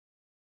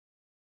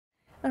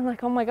I'm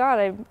like, oh my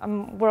God,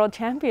 I'm world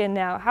champion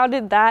now. How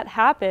did that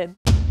happen?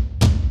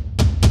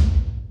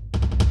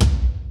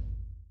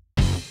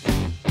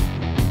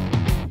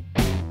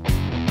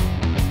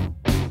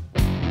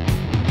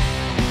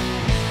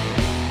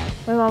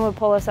 My mom would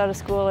pull us out of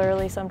school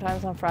early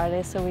sometimes on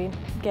Fridays, so we'd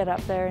get up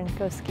there and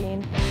go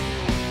skiing.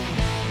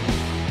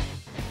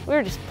 We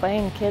were just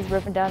playing, kids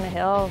ripping down the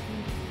hill,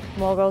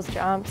 moguls,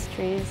 jumps,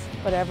 trees,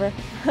 whatever.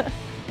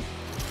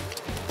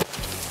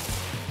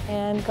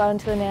 And got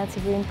into the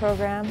Nancy Green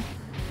program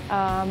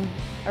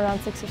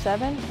around 6 or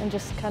 7 and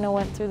just kind of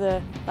went through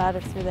the ladder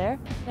through there.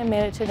 I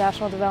made it to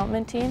national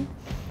development team,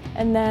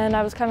 and then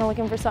I was kind of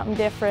looking for something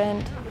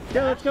different.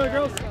 Yeah, let's go,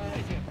 girls.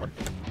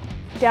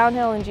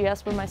 Downhill and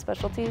GS were my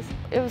specialties.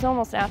 It was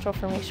almost natural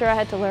for me. Sure, I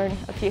had to learn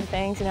a few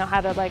things, you know,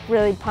 how to like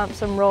really pump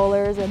some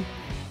rollers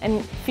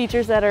and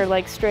features that are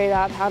like straight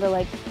up, how to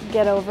like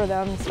get over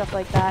them and stuff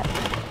like that.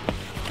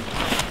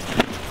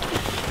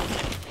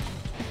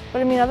 But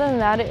I mean, other than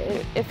that,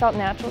 it felt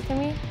natural to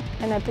me,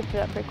 and I picked it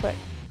up pretty quick.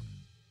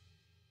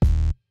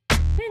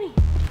 Penny.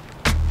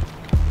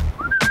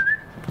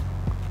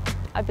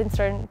 I've been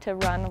starting to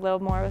run a little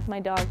more with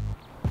my dog.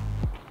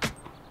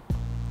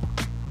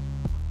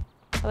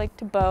 I like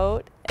to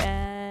boat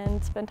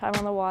and spend time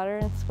on the water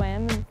and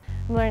swim, and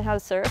I'm learning how to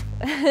surf.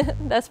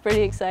 That's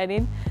pretty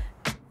exciting.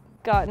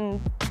 Gotten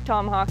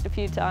tomahawked a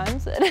few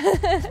times.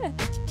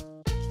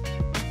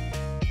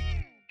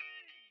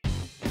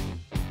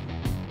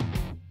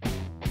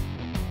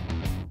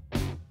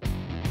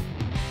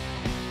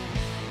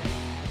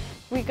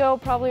 We go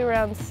probably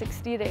around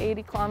 60 to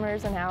 80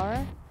 kilometers an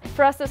hour.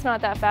 For us, it's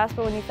not that fast,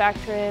 but when you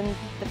factor in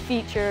the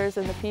features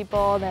and the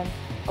people, then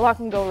a lot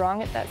can go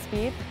wrong at that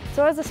speed.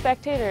 So as a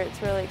spectator,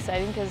 it's really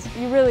exciting because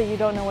you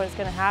don't know what's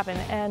going to happen.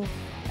 And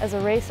as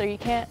a racer, you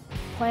can't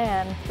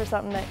plan for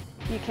something that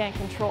you can't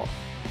control.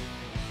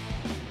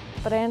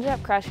 But I ended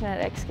up crashing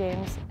at X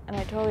Games, and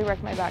I totally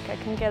wrecked my back. I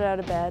couldn't get out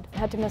of bed. I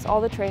had to miss all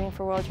the training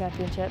for World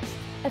Championships.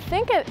 I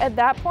think at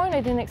that point,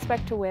 I didn't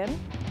expect to win.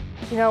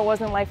 You know, it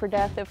wasn't life or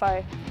death if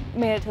I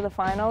made it to the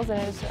finals,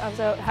 and I was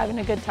out having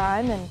a good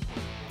time, and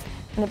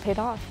it paid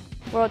off.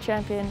 World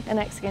champion and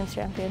X Games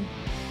champion.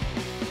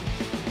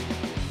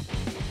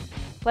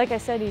 Like I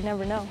said, you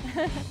never know.